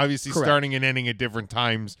journey, obviously. Correct. Starting and ending at different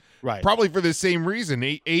times, right? Probably for the same reason,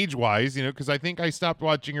 age wise, because I think I stopped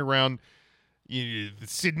watching around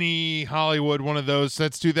Sydney, Hollywood, one of those.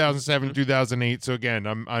 That's 2007, 2008. So again,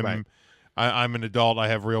 I'm I'm an adult. I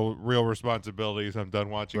have real responsibilities. I'm done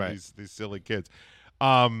watching these silly kids.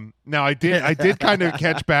 Now I did kind of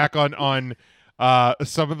catch back on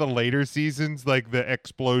some of the later seasons, like the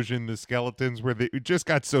explosion, the skeletons, where it just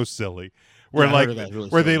got so silly. Where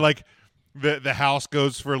the house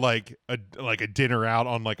goes for like a dinner out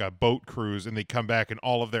on like a boat cruise, and they come back and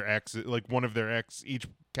all of their exes, like one of their each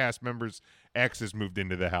cast members' exes moved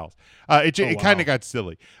into the house. It kind of got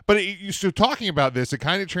silly. But so talking about this, it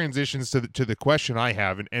kind of transitions to the question I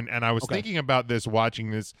have, and I was thinking about this watching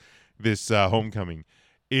this Homecoming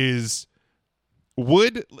is.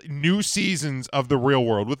 Would new seasons of The Real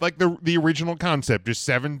World with like the original concept, just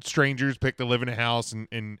 7 strangers pick to live in a house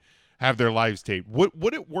and have their lives taped,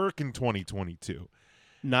 would it work in 2022?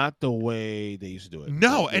 Not the way they used to do it.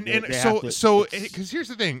 No, so because here's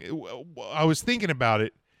the thing, I was thinking about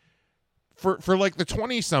it for like the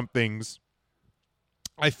 20-somethings.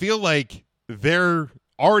 I feel like they're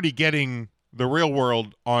already getting The Real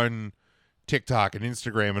World on TikTok and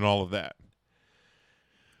Instagram and all of that.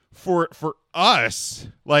 For us,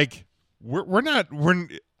 like we're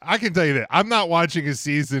I can tell you that I'm not watching a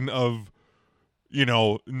season of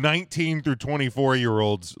 19 through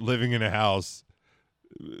 24-year-olds living in a house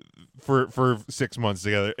for 6 months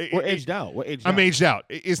together. We're aged out. I'm aged out.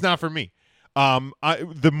 It's not for me.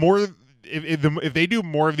 If they do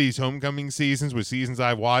more of these Homecoming seasons with seasons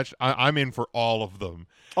I've watched, I'm in for all of them.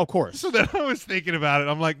 Of course. So then I was thinking about it.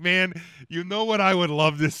 I'm like, man, what I would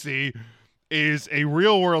love to see is a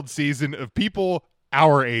Real World season of people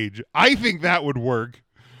our age. I think that would work.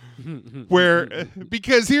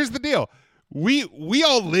 Because here's the deal. We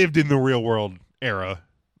all lived in the Real World era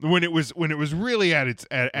when it was really at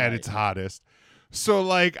its hottest. So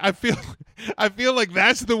like I feel like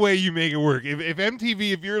that's the way you make it work. If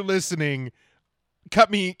MTV, if you're listening, cut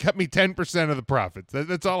me 10% of the profits.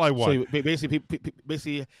 That's all I want. So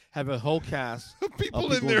basically have a whole cast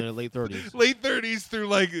people in their late 30s. Late 30s through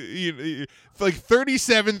like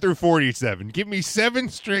 37 through 47. Give me 7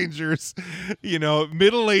 strangers,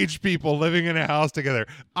 middle-aged people living in a house together.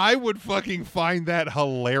 I would fucking find that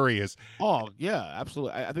hilarious. Oh, yeah,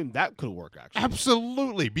 absolutely. I think that could work, actually.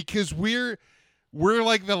 Absolutely, because we're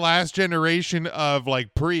like the last generation of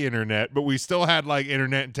like pre-internet, but we still had like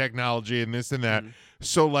internet and technology and this and that. Mm-hmm.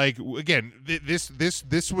 So like again,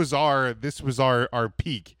 this was our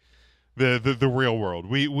peak, the Real World.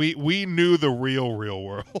 We knew the real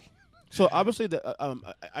world. So obviously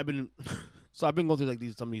I've been going through like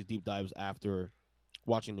some of these deep dives after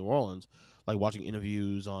watching New Orleans, like watching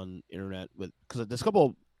interviews on internet because there's a couple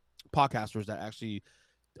of podcasters that actually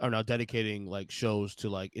are now dedicating like shows to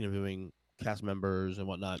like interviewing cast members and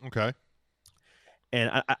whatnot. Okay.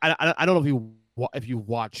 And I don't know if you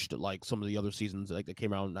watched like some of the other seasons like that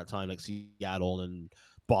came out in that time, like Seattle and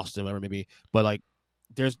Boston, whatever maybe. But like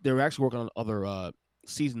they're actually working on other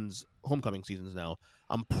seasons, Homecoming seasons now.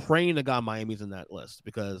 I'm praying to God Miami's in that list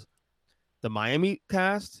because the Miami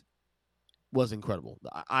cast was incredible.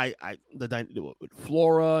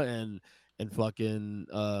 Flora and fucking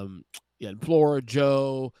and Flora,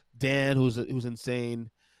 Joe, Dan, who's insane.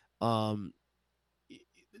 Um,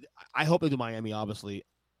 I hope they do Miami. Obviously,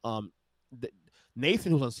 um,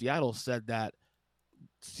 Nathan, who's on Seattle, said that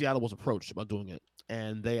Seattle was approached about doing it,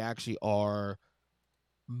 and they actually are.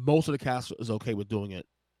 Most of the cast is okay with doing it.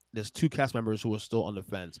 There's 2 cast members who are still on the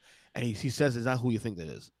fence, and he says it's not who you think that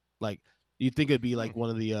is. Like you think it'd be like one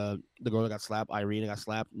of the girl that got slapped, Irene, that got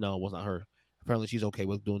slapped. No, it was not her. Apparently, she's okay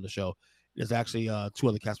with doing the show. There's actually 2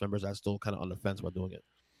 other cast members that's still kind of on the fence about doing it.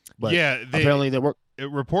 But Yeah, apparently they work.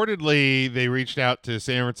 reportedly they reached out to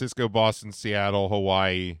San Francisco, Boston, Seattle,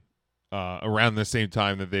 Hawaii, around the same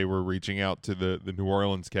time that they were reaching out to the New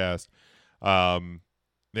Orleans cast.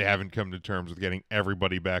 They haven't come to terms with getting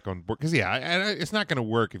everybody back on board because it's not going to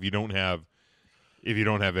work if you don't have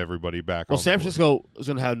everybody back. Well, on San board. Francisco is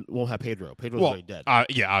won't have Pedro. Pedro's already dead.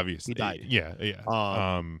 Yeah, obviously He died. Yeah.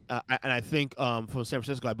 And I think from San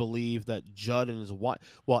Francisco, I believe that Judd and his wife.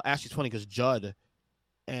 Well, actually, it's funny because Judd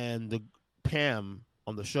and the Pam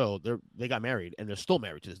on the show, they got married and they're still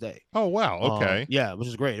married to this day. Oh wow, okay. Yeah, which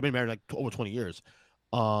is great. They've been married like over 20 years.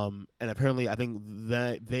 And apparently, I think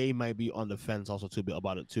that they might be on the fence also too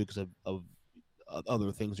about it too because of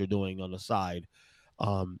other things they're doing on the side.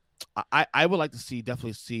 I would like to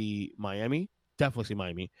definitely see Miami. Definitely see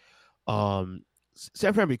Miami.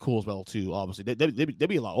 San Fran would be cool as well too. Obviously, they'd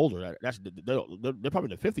be a lot older. They're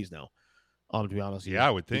probably in their 50s now. To be honest, Yeah, I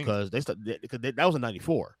would think because that was in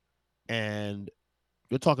 '94, and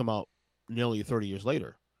you're talking about nearly 30 years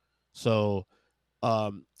later. So,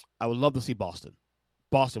 I would love to see Boston.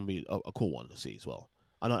 Boston would be a cool one to see as well.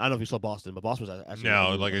 I don't know if you saw Boston, but Boston was actually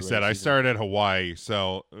no. Like I said, I started at Hawaii,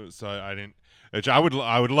 so I didn't. Which I would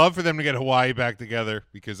love for them to get Hawaii back together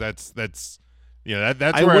because that's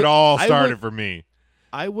where it all started for me.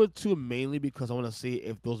 I would too, mainly because I want to see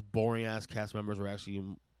if those boring ass cast members are actually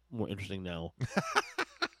more interesting now.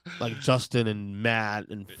 Like Justin and Matt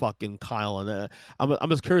and fucking Kyle, and I'm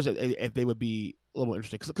just curious if they would be a little more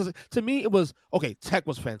interesting because to me it was okay. Tech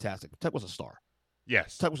was fantastic. Tech was a star.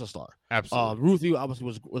 Yes, Tech was a star. Absolutely. Ruthie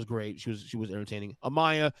obviously was great. She was entertaining.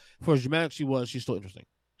 Amaya, for as dramatic she's still interesting.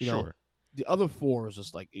 You know, the other 4 was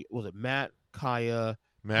just like was it Matt, Colin,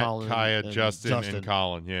 Kaya, Justin, and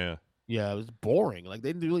Colin. Yeah. Yeah, it was boring. Like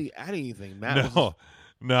they didn't really add anything.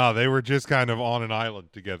 No, they were just kind of on an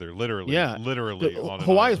island together, literally. Yeah, literally.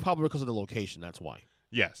 Hawaii is probably because of the location. That's why.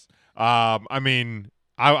 Yes. I mean,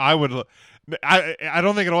 I would. I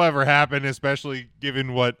don't think it'll ever happen, especially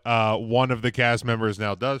given what one of the cast members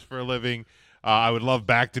now does for a living. I would love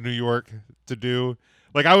Back to New York to do.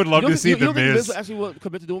 Like, I would love to see the Miz actually would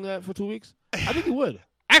commit to doing that for 2 weeks. I think he would.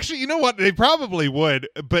 Actually, you know what? They probably would,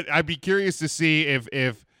 but I'd be curious to see if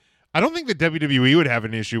I don't think the WWE would have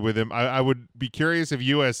an issue with him. I would be curious if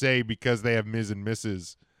USA, because they have Miz and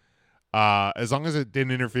Mrs., as long as it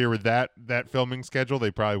didn't interfere with that filming schedule,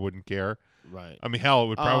 they probably wouldn't care. Right. I mean, hell, it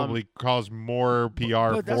would probably cause more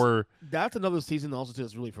PR for. That's another season also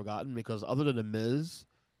that's really forgotten because other than the Miz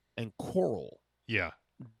and Coral, yeah,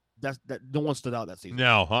 that no one stood out that season.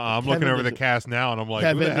 No, I'm looking over the cast now, and I'm like,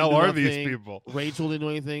 Kevin, who the hell are these people? Rachel didn't do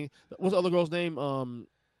anything. What's the other girl's name?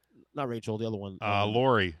 Not Rachel, the other one.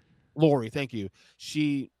 Lori. Lori, thank you.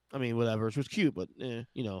 I mean, whatever. She was cute, but you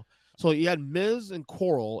know. So you had Miz and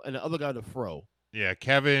Coral, and the other guy, the Fro. Yeah,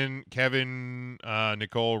 Kevin,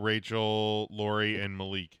 Nicole, Rachel, Lori, and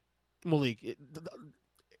Malik.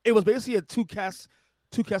 It was basically a two cast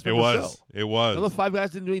member show. It was. The other 5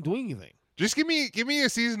 guys didn't do anything. Just give me a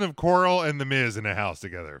season of Coral and the Miz in a house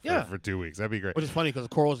together for 2 weeks. That'd be great. Which is funny because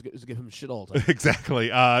Coral is giving him shit all the time. Exactly.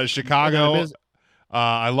 Chicago.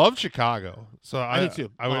 I love Chicago, so I do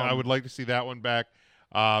too. I would like to see that one back.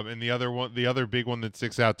 And the other big one that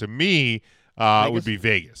sticks out to me would be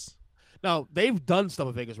Vegas. Now they've done stuff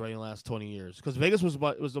with Vegas already in the last 20 years because Vegas was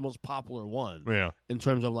the most popular one. Yeah. In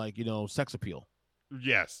terms of sex appeal.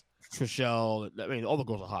 Yes. Trishelle. I mean, all the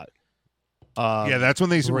girls are hot. Yeah, that's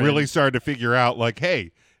when they really started to figure out, like,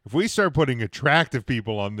 hey, if we start putting attractive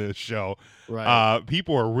people on this show, right.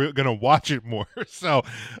 People are going to watch it more. So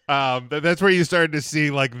that's where you started to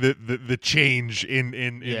see like the change in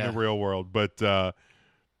the real world. But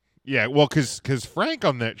yeah, well, because Frank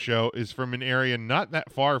on that show is from an area not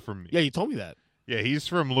that far from me. Yeah, you told me that. Yeah, he's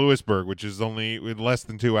from Lewisburg, which is only less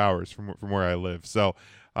than 2 hours from where I live. So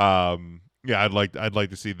yeah, I'd like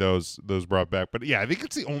to see those brought back. But yeah, I think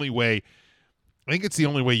it's the only way.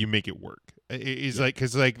 You make it work. Is like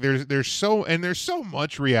because like there's so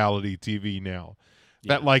much reality TV now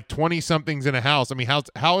that like 20 somethings in a house. I mean,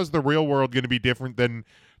 how is the real world going to be different than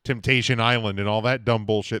Temptation Island and all that dumb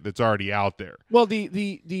bullshit that's already out there? Well, what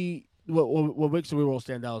makes the real world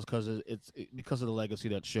stand out is because of the legacy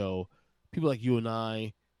of that show. People like you and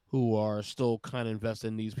I who are still kind of invested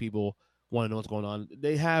in these people want to know what's going on.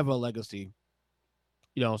 They have a legacy,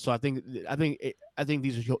 So I think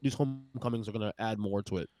these homecomings are going to add more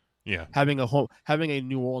to it. Yeah, Having a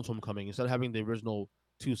New Orleans homecoming instead of having the original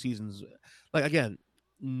 2 seasons. Like again,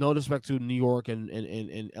 no disrespect to New York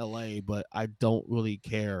and LA, but I don't really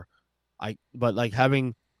care. But like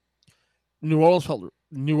having New Orleans felt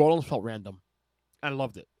random. I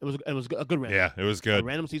loved it. It was a good random. yeah, it was good. A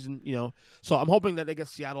random season, So I'm hoping that they get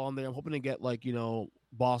Seattle on there. I'm hoping to get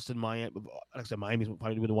Boston, Miami. Like I said, Miami's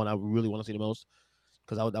probably the one I really want to see the most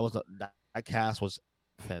because that cast was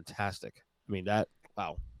fantastic. I mean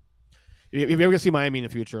wow. If you ever gonna see Miami in the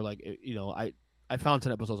future, I found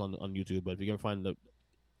 10 episodes on YouTube, but if you ever find the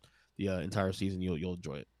entire season, you'll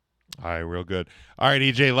enjoy it. All right, real good. All right,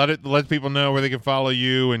 EJ, let people know where they can follow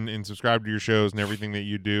you and subscribe to your shows and everything that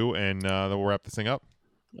you do, and then we'll wrap this thing up.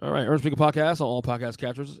 All right, Earn Speaker Podcast on all podcast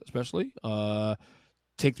catchers, especially.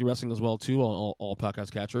 Take the Wrestling as well too on all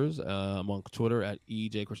podcast catchers. I'm on Twitter at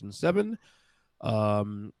EJChristian7.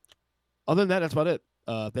 Other than that, that's about it.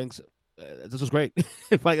 Thanks. This was great.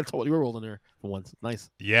 If I get told you were rolling there for once,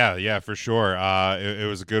 nice. Yeah, for sure. It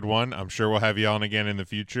was a good one. I'm sure we'll have you on again in the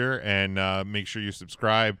future, and make sure you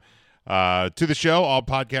subscribe to the show, all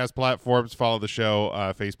podcast platforms. Follow the show,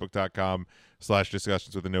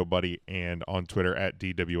 facebook.com/discussions with a nobody, and on Twitter at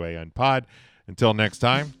DWANpod. Until next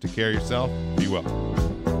time, take care of yourself. Be well.